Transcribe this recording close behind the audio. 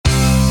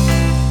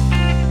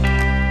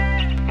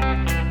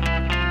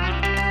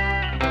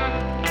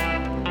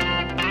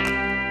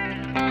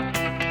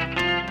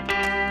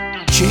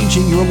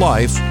changing your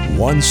life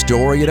one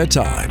story at a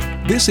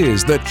time. This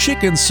is the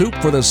Chicken Soup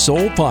for the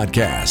Soul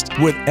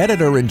podcast with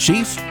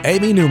Editor-in-Chief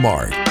Amy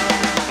Newmark.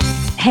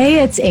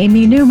 Hey, it's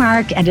Amy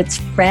Newmark, and it's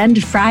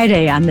Friend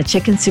Friday on the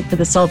Chicken Soup for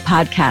the Soul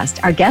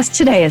podcast. Our guest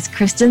today is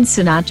Kristin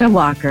Sunanta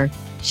Walker.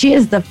 She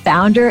is the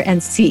founder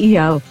and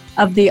CEO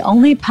of the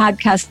only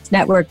podcast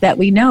network that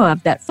we know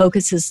of that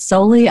focuses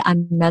solely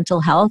on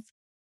mental health,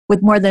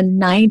 with more than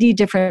 90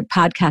 different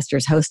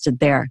podcasters hosted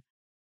there.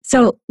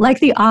 So,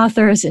 like the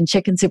authors in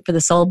Chicken Soup for the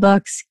Soul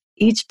books,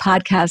 each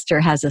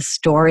podcaster has a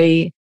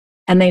story,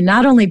 and they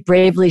not only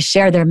bravely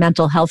share their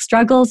mental health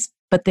struggles,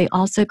 but they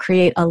also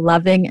create a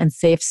loving and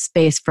safe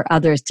space for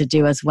others to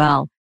do as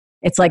well.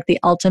 It's like the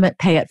ultimate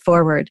pay it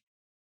forward.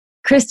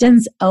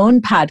 Kristin's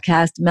own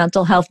podcast,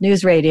 Mental Health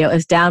News Radio,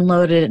 is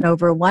downloaded in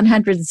over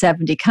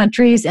 170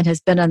 countries and has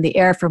been on the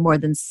air for more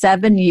than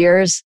 7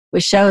 years,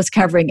 with shows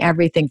covering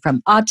everything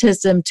from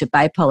autism to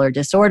bipolar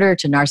disorder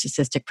to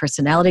narcissistic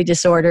personality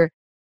disorder.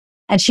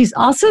 And she's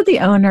also the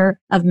owner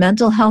of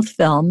Mental Health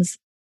Films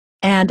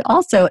and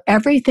also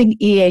Everything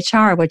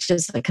EHR, which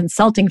is a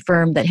consulting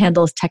firm that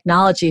handles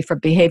technology for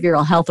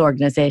behavioral health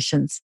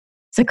organizations.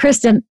 So,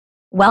 Kristin,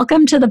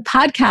 welcome to the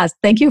podcast.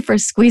 Thank you for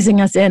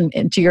squeezing us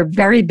into your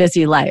very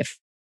busy life.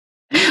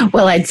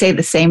 Well, I'd say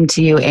the same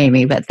to you,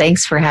 Amy, but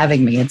thanks for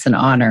having me. It's an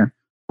honor.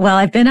 Well,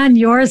 I've been on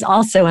yours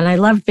also, and I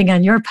love being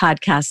on your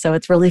podcast, so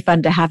it's really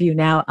fun to have you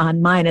now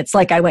on mine. It's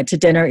like I went to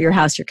dinner at your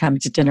house, you're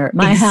coming to dinner at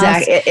my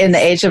house. In the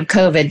age of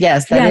COVID,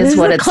 yes, that is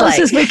what it's like.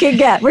 This is the closest we can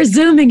get. We're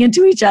Zooming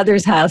into each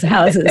other's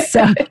houses.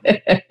 So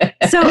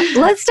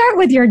let's start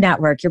with your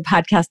network, your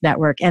podcast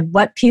network, and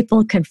what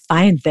people can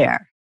find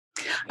there.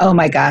 Oh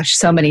my gosh,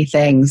 so many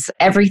things.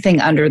 Everything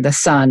under the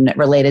sun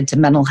related to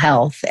mental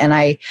health. And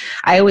I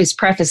always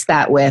preface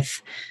that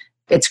with,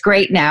 it's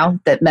great now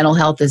that mental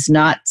health is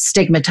not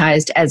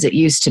stigmatized as it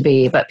used to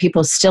be, but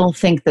people still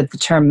think that the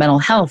term mental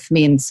health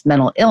means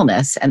mental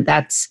illness, and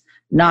that's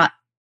not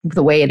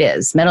the way it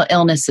is. Mental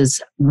illness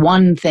is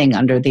one thing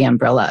under the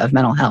umbrella of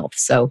mental health.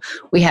 So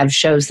we have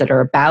shows that are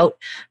about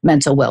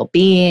mental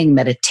well-being,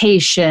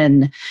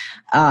 meditation,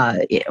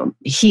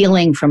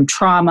 healing from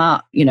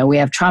trauma. We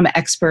have trauma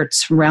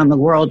experts from around the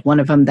world. One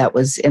of them that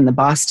was in the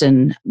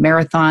Boston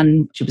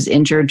Marathon, she was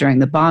injured during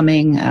the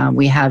bombing.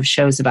 We have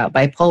shows about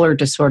bipolar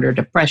disorder,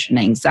 depression,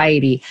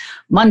 anxiety,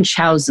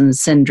 Munchausen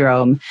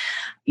syndrome.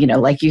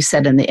 Like you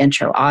said in the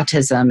intro,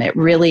 autism. It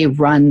really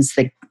runs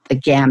the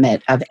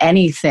gamut of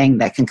anything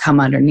that can come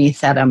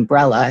underneath that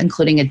umbrella,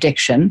 including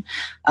addiction,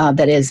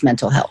 that is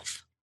mental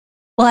health.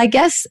 Well, I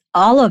guess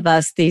all of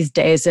us these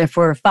days, if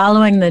we're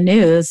following the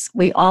news,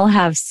 we all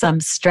have some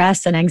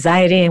stress and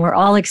anxiety, and we're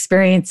all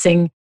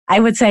experiencing, I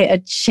would say, a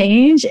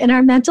change in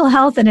our mental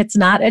health. And it's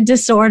not a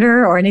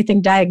disorder or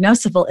anything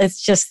diagnosable.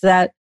 It's just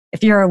that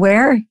if you're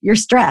aware, you're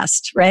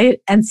stressed, right?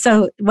 And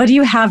so what do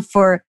you have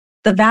for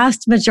the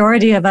vast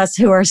majority of us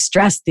who are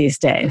stressed these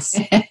days?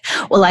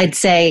 Well, I'd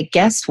say,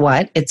 guess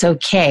what? It's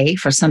okay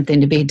for something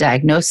to be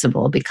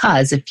diagnosable,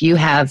 because if you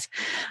have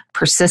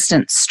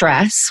persistent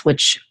stress,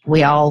 which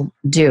we all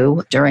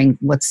do during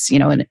what's,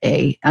 an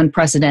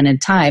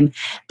unprecedented time,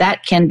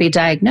 that can be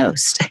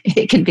diagnosed.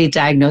 It can be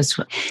diagnosed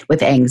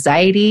with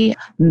anxiety.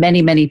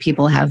 Many, many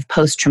people have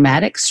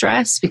post-traumatic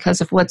stress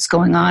because of what's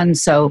going on.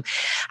 So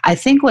I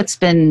think what's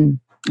been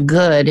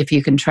good, if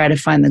you can try to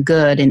find the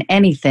good in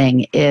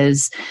anything,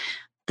 is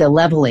the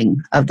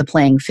leveling of the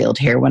playing field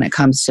here when it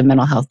comes to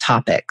mental health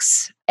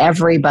topics.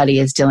 Everybody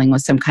is dealing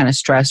with some kind of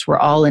stress. We're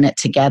all in it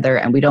together,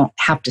 and we don't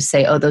have to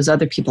say, oh, those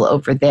other people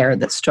over there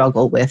that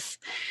struggle with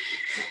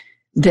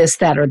this,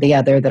 that, or the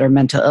other that are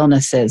mental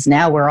illnesses.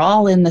 Now we're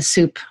all in the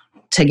soup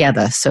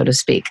together, so to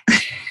speak.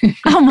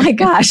 Oh my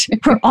gosh,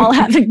 we're all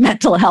having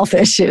mental health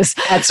issues.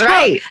 That's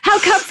right. How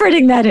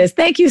comforting that is.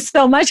 Thank you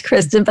so much,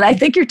 Kristin. But I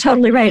think you're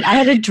totally right. I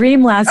had a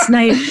dream last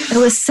night. It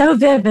was so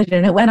vivid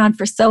and it went on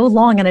for so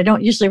long, and I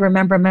don't usually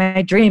remember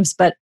my dreams,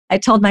 but I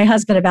told my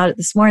husband about it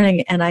this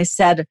morning, and I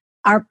said,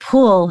 our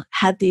pool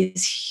had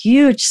these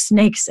huge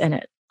snakes in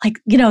it. Like,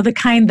 the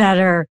kind that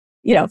are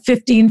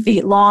 15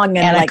 feet long.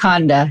 And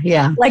anaconda,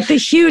 yeah. Like the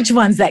huge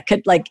ones that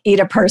could eat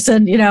a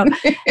person, And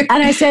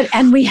I said,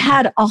 and we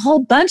had a whole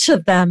bunch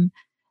of them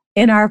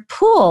in our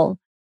pool,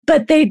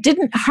 but they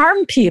didn't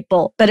harm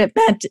people. But it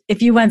meant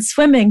if you went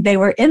swimming, they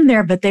were in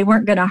there, but they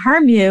weren't going to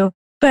harm you.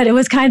 But it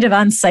was kind of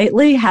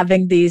unsightly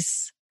having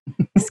these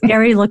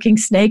scary looking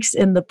snakes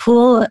in the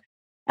pool.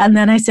 And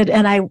then I said,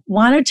 and I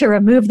wanted to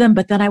remove them,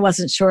 but then I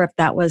wasn't sure if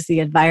that was the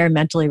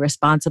environmentally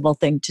responsible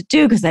thing to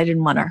do, because I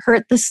didn't want to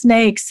hurt the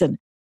snakes, and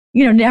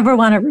never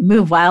want to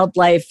remove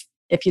wildlife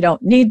if you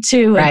don't need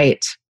to.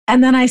 Right.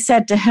 And then I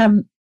said to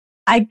him,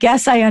 I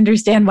guess I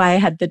understand why I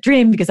had the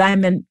dream, because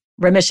I'm in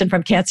remission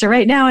from cancer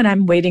right now, and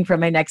I'm waiting for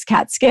my next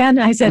CAT scan.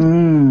 And I said,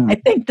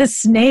 I think the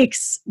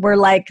snakes were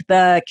like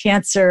the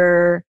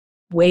cancer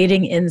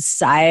waiting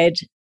inside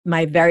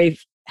my very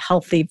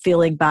healthy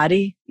feeling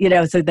body,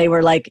 so they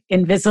were like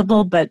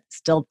invisible, but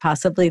still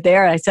possibly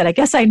there. I said, I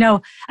guess I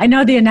know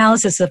the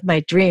analysis of my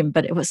dream,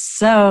 but it was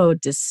so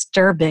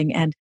disturbing.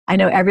 And I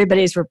know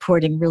everybody's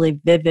reporting really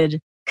vivid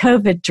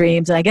post-COVID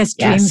dreams. And I guess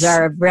dreams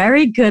are a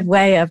very good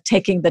way of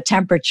taking the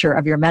temperature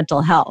of your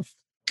mental health.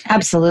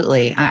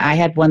 Absolutely. I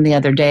had one the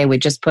other day. We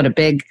just put a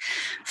big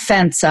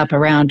fence up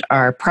around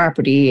our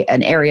property,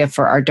 an area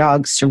for our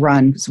dogs to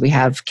run because we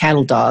have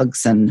cattle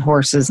dogs and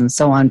horses and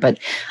so on. But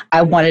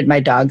I wanted my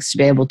dogs to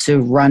be able to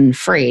run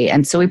free.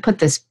 And so we put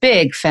this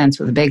big fence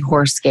with a big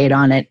horse gate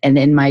on it. And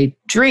in my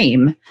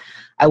dream,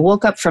 I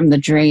woke up from the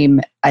dream,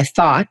 I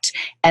thought,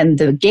 and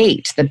the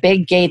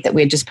big gate that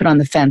we had just put on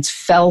the fence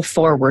fell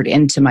forward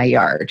into my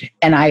yard.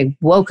 And I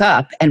woke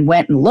up and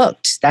went and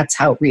looked. That's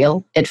how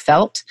real it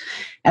felt.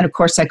 And of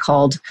course, I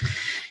called,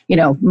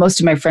 most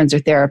of my friends are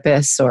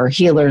therapists or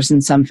healers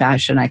in some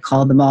fashion. I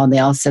called them all and they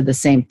all said the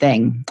same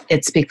thing.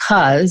 It's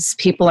because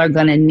people are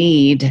going to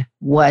need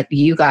what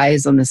you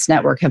guys on this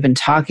network have been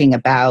talking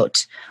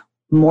about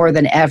more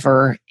than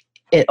ever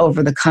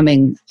over the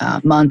coming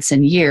months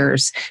and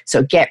years.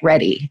 So get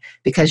ready,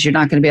 because you're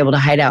not going to be able to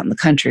hide out in the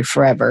country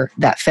forever.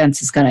 That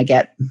fence is going to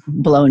get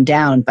blown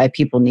down by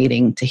people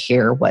needing to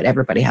hear what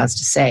everybody has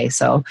to say.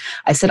 So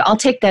I said, I'll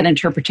take that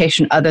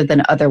interpretation other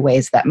than other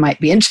ways that might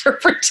be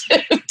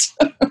interpreted.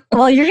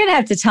 Well, you're going to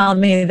have to tell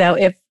me, though,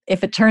 if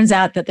it turns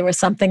out that there was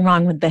something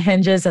wrong with the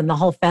hinges and the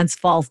whole fence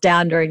falls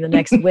down during the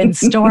next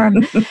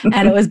windstorm,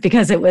 and it was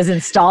because it was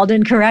installed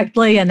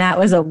incorrectly, and that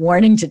was a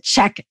warning to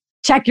check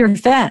your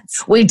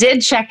fence. We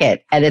did check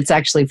it, and it's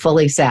actually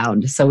fully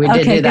sound. So we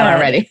did do that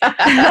already.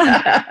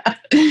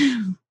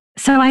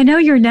 So I know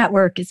your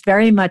network is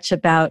very much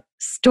about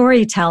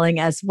storytelling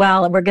as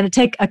well. And we're going to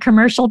take a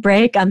commercial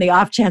break on the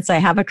off chance I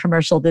have a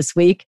commercial this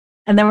week.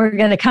 And then we're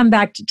going to come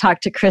back to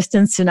talk to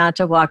Kristen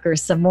Sunanta-Walker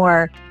some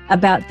more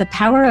about the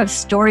power of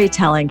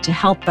storytelling to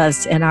help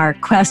us in our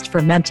quest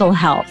for mental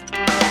health.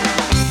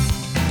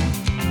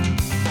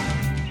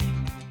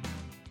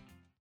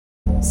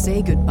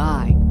 Say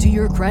goodbye to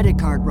your credit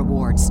card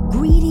rewards.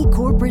 Greedy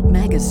corporate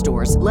mega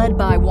stores, led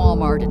by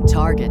Walmart and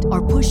Target,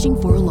 are pushing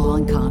for a law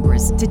in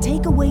Congress to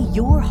take away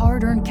your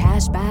hard-earned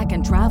cash back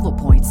and travel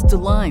points to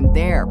line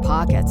their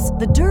pockets.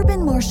 The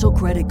Durbin-Marshall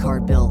credit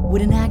card bill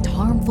would enact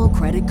harmful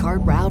credit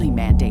card routing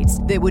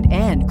mandates that would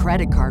end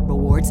credit card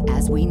rewards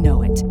as we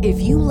know it.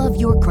 If you love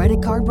your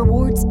credit card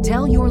rewards,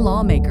 tell your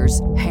lawmakers,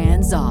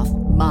 hands off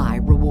my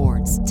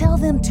rewards. Tell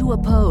them to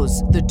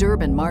oppose the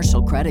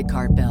Durbin-Marshall credit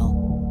card bill.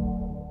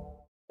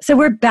 So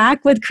we're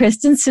back with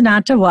Kristen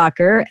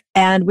Sunanta-Walker,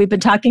 and we've been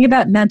talking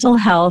about mental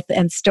health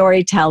and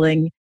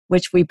storytelling,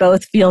 which we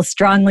both feel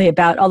strongly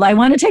about. Although I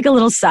want to take a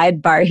little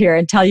sidebar here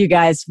and tell you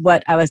guys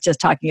what I was just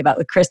talking about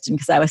with Kristen,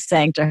 because I was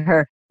saying to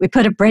her, we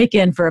put a break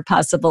in for a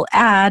possible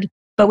ad,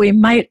 but we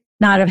might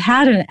not have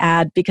had an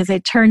ad because I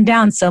turned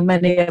down so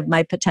many of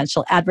my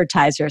potential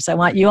advertisers. I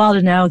want you all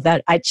to know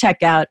that I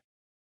check out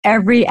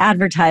every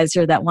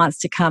advertiser that wants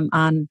to come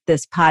on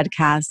this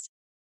podcast.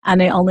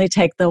 And I only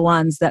take the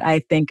ones that I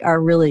think are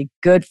really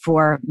good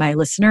for my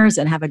listeners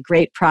and have a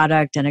great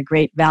product and a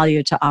great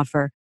value to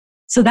offer.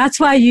 So that's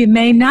why you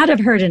may not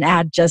have heard an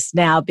ad just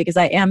now, because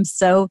I am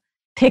so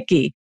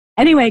picky.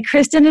 Anyway,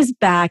 Kristen is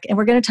back, and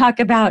we're going to talk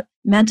about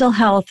mental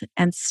health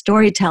and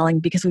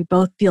storytelling because we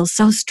both feel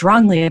so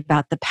strongly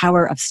about the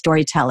power of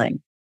storytelling.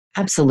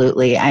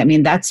 Absolutely. I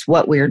mean, that's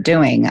what we're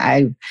doing.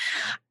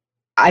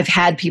 I've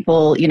had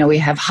people, we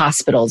have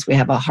hospitals. We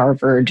have a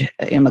Harvard,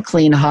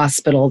 McLean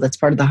Hospital that's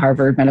part of the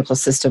Harvard medical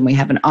system. We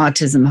have an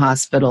autism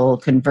hospital,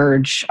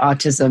 Converge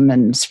Autism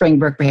and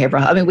Springbrook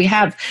Behavioral. I mean, we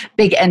have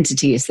big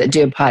entities that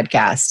do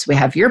podcasts. We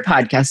have your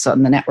podcast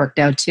on the network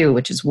now too,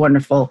 which is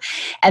wonderful.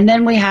 And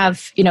then we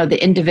have,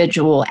 the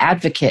individual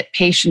advocate,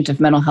 patient of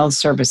mental health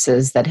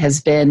services that has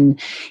been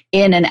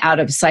in and out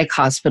of psych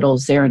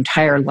hospitals their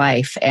entire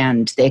life.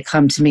 And they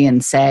come to me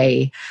and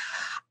say,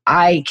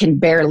 I can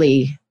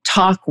barely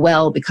talk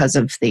well because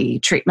of the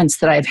treatments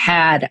that I've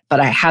had, but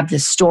I have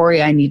this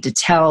story I need to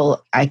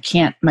tell. I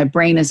can't, my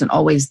brain isn't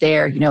always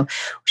there.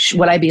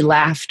 Would I be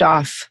laughed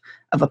off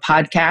of a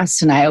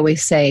podcast? And I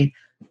always say,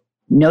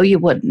 no, you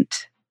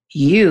wouldn't.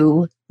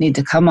 You need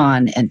to come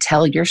on and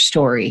tell your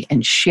story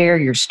and share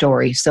your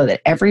story so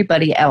that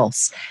everybody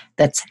else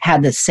that's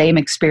had the same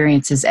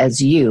experiences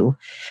as you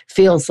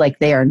feels like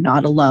they are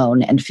not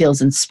alone and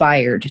feels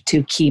inspired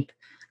to keep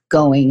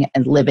going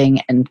and living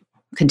and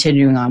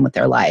continuing on with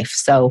their life.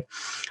 So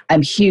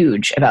I'm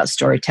huge about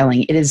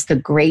storytelling. It is the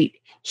great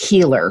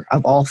healer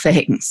of all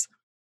things.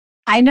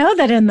 I know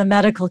that in the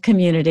medical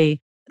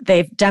community,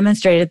 they've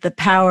demonstrated the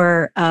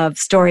power of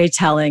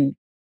storytelling.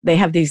 They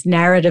have these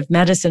narrative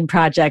medicine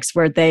projects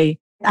where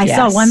I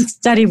saw one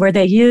study where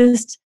they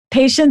used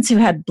patients who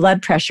had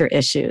blood pressure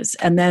issues.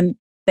 And then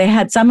they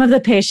had some of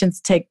the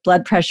patients take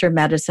blood pressure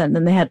medicine.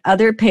 And they had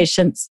other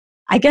patients,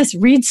 I guess,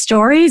 read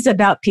stories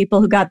about people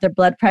who got their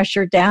blood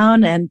pressure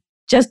down, and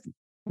just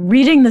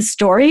reading the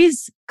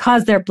stories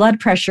caused their blood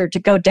pressure to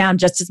go down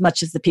just as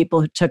much as the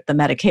people who took the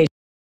medication.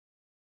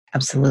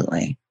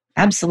 Absolutely.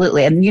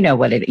 Absolutely. And you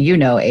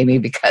know, Amy,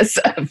 because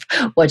of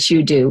what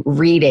you do,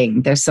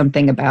 reading, there's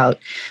something about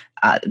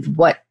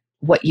what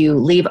you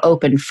leave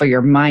open for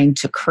your mind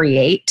to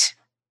create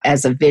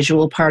as a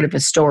visual part of a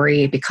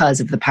story because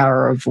of the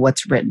power of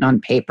what's written on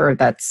paper.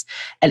 That's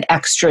an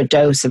extra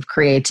dose of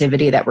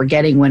creativity that we're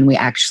getting when we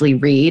actually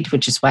read,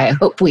 which is why I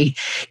hope we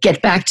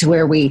get back to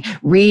where we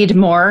read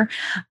more.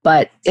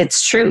 But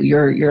it's true.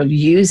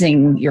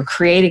 You're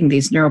creating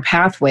these neural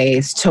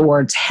pathways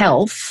towards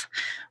health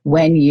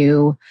when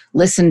you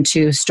listen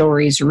to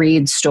stories,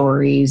 read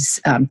stories,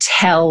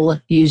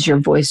 use your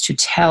voice to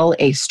tell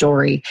a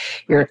story.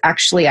 You're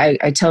actually, I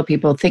tell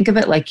people, think of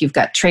it like you've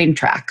got train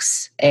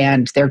tracks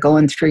and they're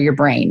going through your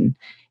brain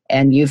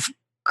and you've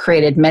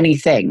created many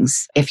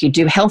things. If you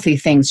do healthy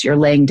things, you're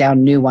laying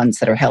down new ones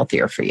that are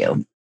healthier for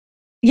you.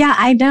 Yeah,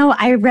 I know.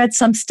 I read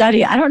some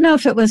study. I don't know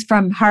if it was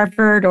from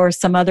Harvard or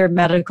some other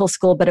medical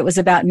school, but it was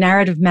about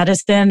narrative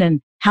medicine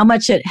and how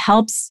much it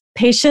helps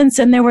patients.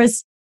 And there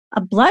was a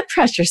blood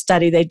pressure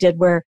study they did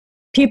where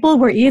people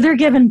were either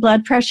given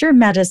blood pressure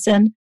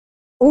medicine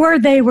or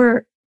they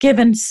were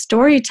given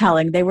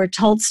storytelling. They were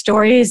told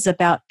stories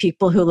about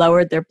people who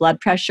lowered their blood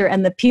pressure,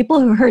 and the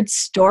people who heard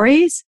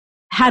stories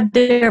had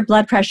their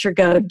blood pressure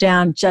go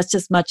down just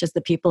as much as the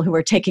people who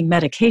were taking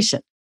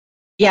medication.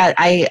 Yeah,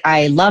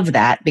 I love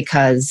that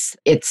because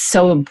it's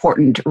so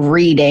important.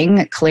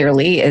 Reading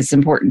clearly is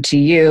important to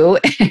you,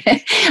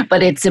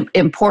 but it's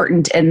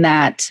important in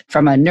that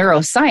from a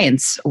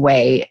neuroscience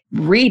way,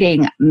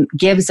 reading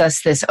gives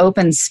us this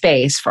open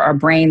space for our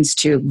brains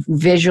to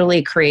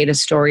visually create a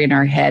story in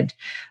our head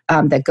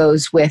that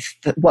goes with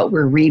what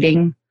we're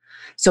reading.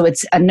 So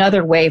it's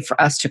another way for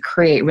us to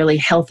create really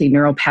healthy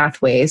neural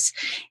pathways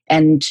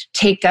and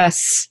take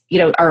us,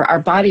 our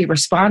body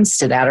responds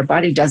to that. Our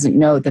body doesn't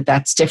know that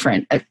that's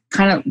different.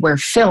 Kind of where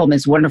film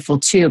is wonderful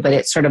too, but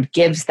it sort of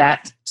gives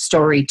that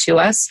story to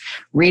us.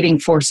 Reading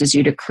forces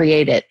you to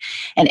create it.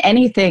 And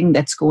anything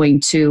that's going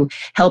to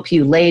help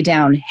you lay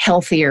down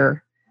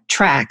healthier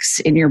tracks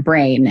in your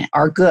brain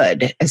are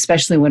good,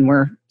 especially when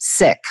we're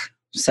sick.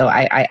 So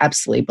I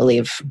absolutely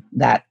believe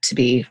that to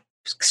be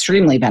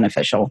extremely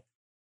beneficial.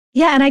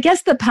 Yeah, and I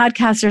guess the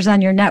podcasters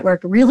on your network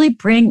really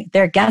bring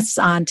their guests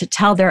on to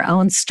tell their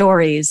own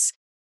stories.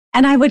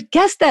 And I would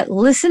guess that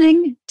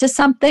listening to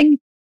something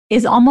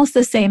is almost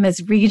the same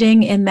as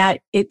reading in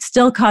that it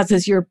still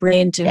causes your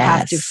brain to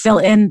have to fill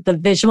in the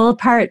visual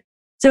part.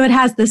 So it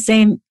has the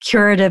same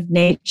curative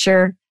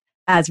nature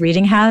as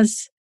reading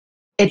has.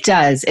 It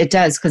does.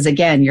 Because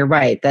again, you're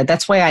right.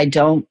 That's why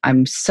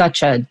I'm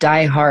such a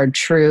diehard,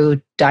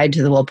 true,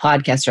 dyed-to-the-wool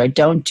podcaster. I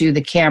don't do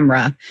the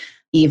camera,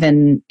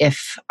 even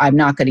if I'm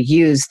not going to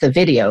use the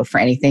video for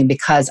anything,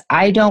 because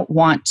I don't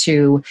want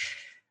to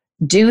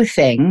do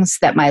things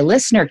that my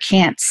listener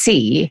can't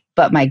see,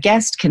 but my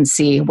guest can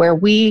see, where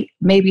we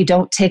maybe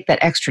don't take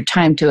that extra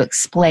time to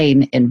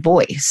explain in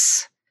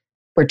voice.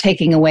 We're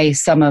taking away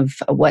some of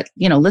what,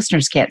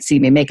 listeners can't see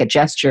me make a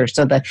gesture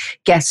so the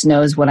guest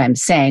knows what I'm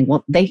saying.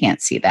 Well, they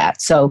can't see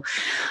that. So,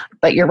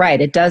 but you're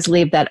right. It does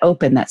leave that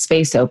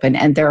space open.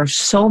 And there are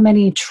so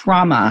many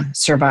trauma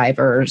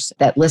survivors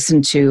that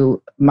listen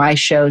to my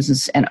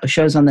shows and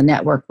shows on the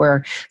network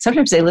where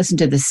sometimes they listen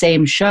to the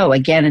same show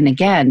again and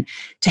again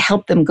to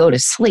help them go to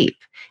sleep.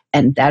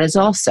 And that is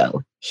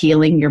also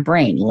healing your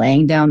brain,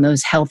 laying down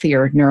those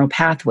healthier neural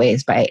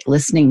pathways by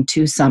listening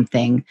to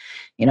something,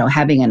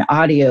 having an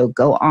audio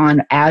go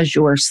on as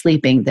you're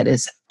sleeping that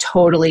is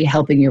totally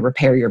helping you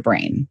repair your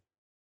brain.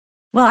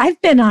 Well,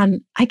 I've been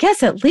on, I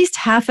guess, at least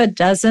half a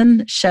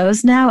dozen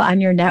shows now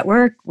on your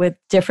network with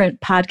different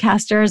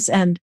podcasters,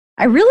 and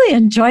I really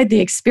enjoyed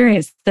the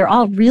experience. They're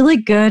all really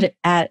good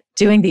at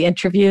doing the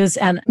interviews,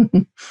 and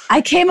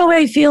I came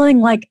away feeling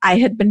like I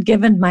had been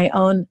given my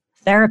own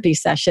therapy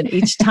session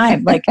each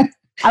time. Like,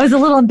 I was a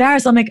little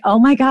embarrassed. I'm like, oh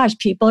my gosh,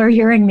 people are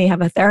hearing me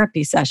have a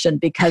therapy session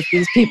because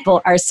these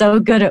people are so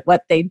good at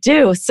what they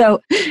do.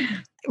 So,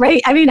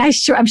 right? I mean, I'm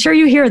sure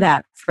you hear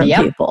that from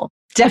people.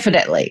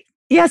 Definitely.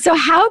 Yeah. So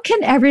how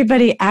can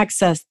everybody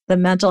access the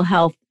Mental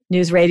Health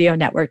News Radio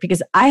Network?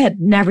 Because I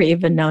had never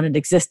even known it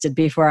existed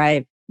before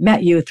I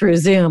met you through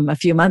Zoom a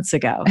few months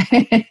ago.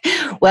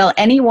 Well,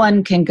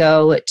 anyone can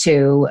go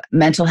to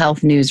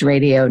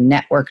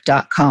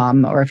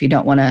mentalhealthnewsradionetwork.com, or if you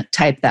don't want to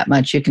type that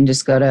much, you can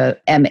just go to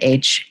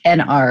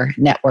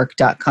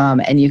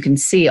mhnrnetwork.com and you can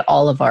see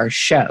all of our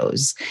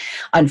shows.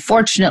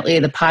 Unfortunately,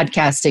 the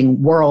podcasting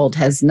world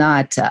has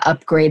not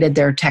upgraded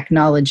their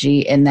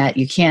technology in that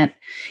you can't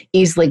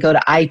easily go to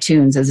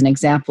iTunes, as an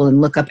example, and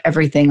look up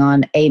everything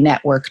on a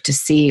network to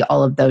see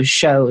all of those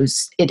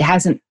shows. It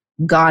hasn't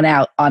gone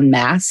out en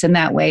masse in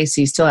that way,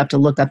 so you still have to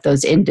look up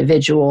those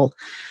individual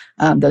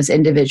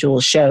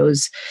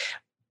shows.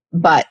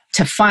 But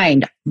to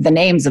find the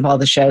names of all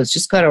the shows,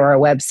 just go to our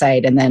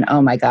website, and then,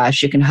 oh my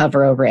gosh, you can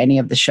hover over any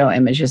of the show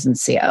images and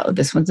see, oh,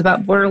 this one's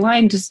about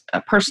borderline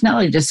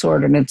personality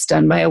disorder, and it's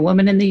done by a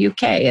woman in the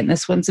UK, and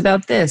this one's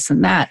about this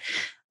and that,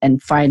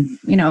 and find,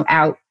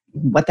 out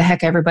what the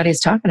heck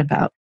everybody's talking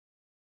about.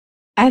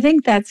 I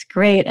think that's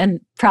great.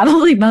 And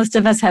probably most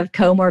of us have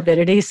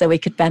comorbidity, so we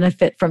could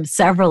benefit from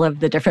several of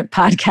the different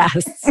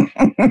podcasts.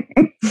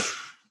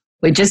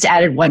 We just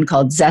added one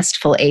called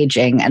Zestful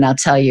Aging. And I'll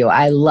tell you,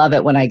 I love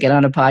it when I get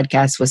on a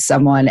podcast with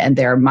someone and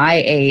they're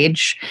my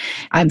age.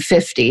 I'm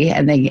 50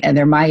 and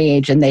they're my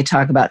age and they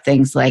talk about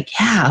things like,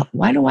 yeah,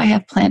 why do I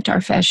have plantar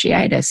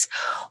fasciitis?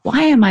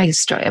 Why am I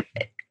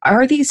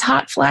are these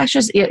hot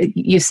flashes?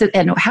 You said,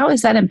 and how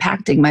is that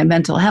impacting my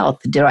mental health?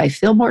 Do I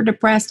feel more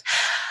depressed?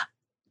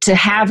 To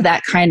have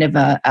that kind of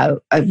a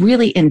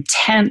really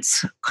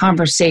intense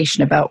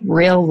conversation about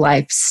real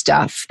life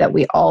stuff that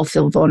we all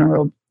feel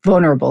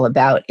vulnerable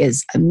about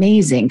is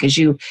amazing, because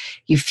you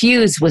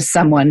fuse with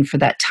someone for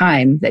that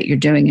time that you're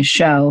doing a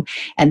show,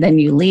 and then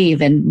you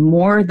leave, and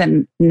more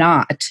than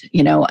not,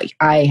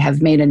 I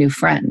have made a new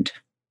friend,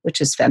 which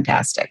is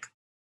fantastic.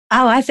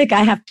 Oh, I think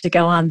I have to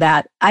go on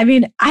that. I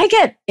mean, I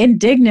get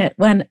indignant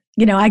when,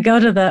 I go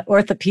to the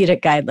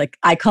orthopedic guy, like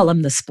I call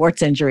him the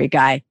sports injury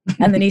guy.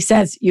 And then he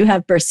says, you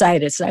have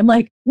bursitis. And I'm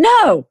like,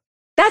 no,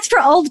 that's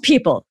for old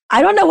people.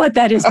 I don't know what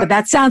that is, but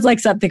that sounds like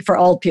something for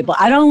old people.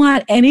 I don't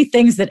want any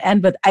things that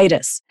end with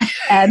itis.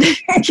 And,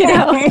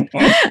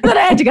 but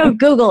I had to go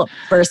Google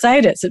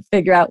bursitis and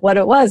figure out what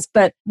it was.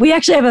 But we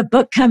actually have a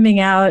book coming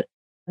out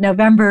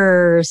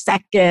November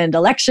 2nd,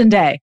 Election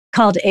Day,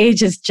 called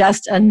Age is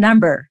Just a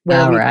Number.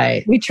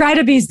 Where we try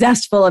to be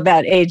zestful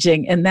about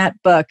aging in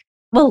that book.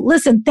 Well,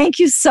 listen, thank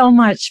you so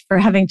much for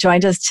having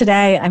joined us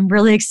today. I'm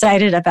really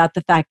excited about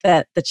the fact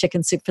that the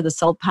Chicken Soup for the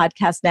Soul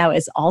podcast now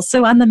is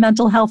also on the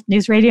Mental Health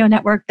News Radio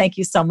Network. Thank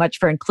you so much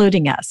for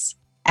including us.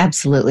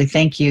 Absolutely.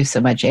 Thank you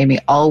so much, Amy.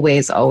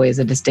 Always, always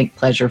a distinct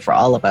pleasure for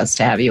all of us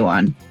to have you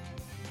on.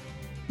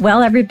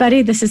 Well,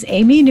 everybody, this is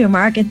Amy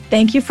Newmark, and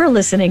thank you for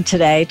listening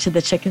today to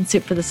the Chicken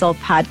Soup for the Soul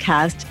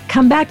podcast.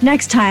 Come back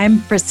next time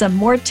for some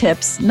more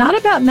tips, not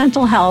about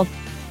mental health,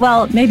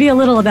 well, maybe a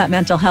little about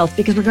mental health,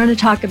 because we're going to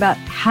talk about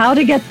how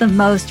to get the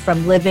most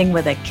from living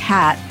with a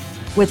cat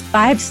with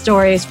 5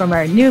 stories from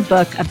our new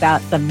book about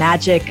the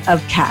magic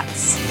of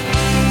cats.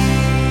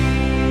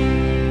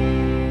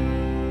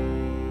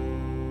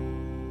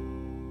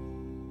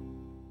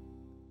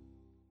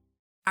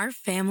 Our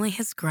family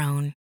has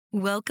grown.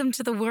 Welcome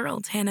to the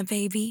world, Hannah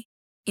baby.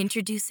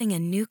 Introducing a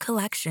new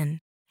collection,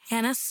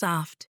 Hannah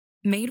Soft,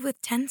 made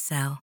with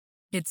Tencel.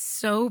 It's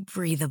so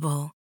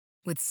breathable,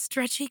 with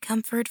stretchy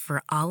comfort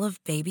for all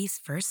of baby's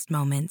first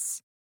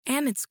moments.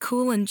 And it's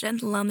cool and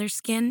gentle on their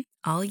skin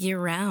all year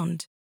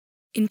round.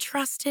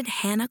 Entrusted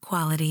Hannah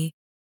quality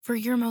for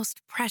your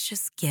most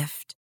precious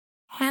gift.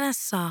 Hannah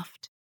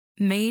Soft,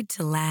 made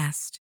to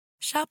last.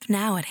 Shop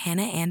now at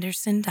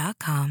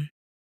hannahanderson.com.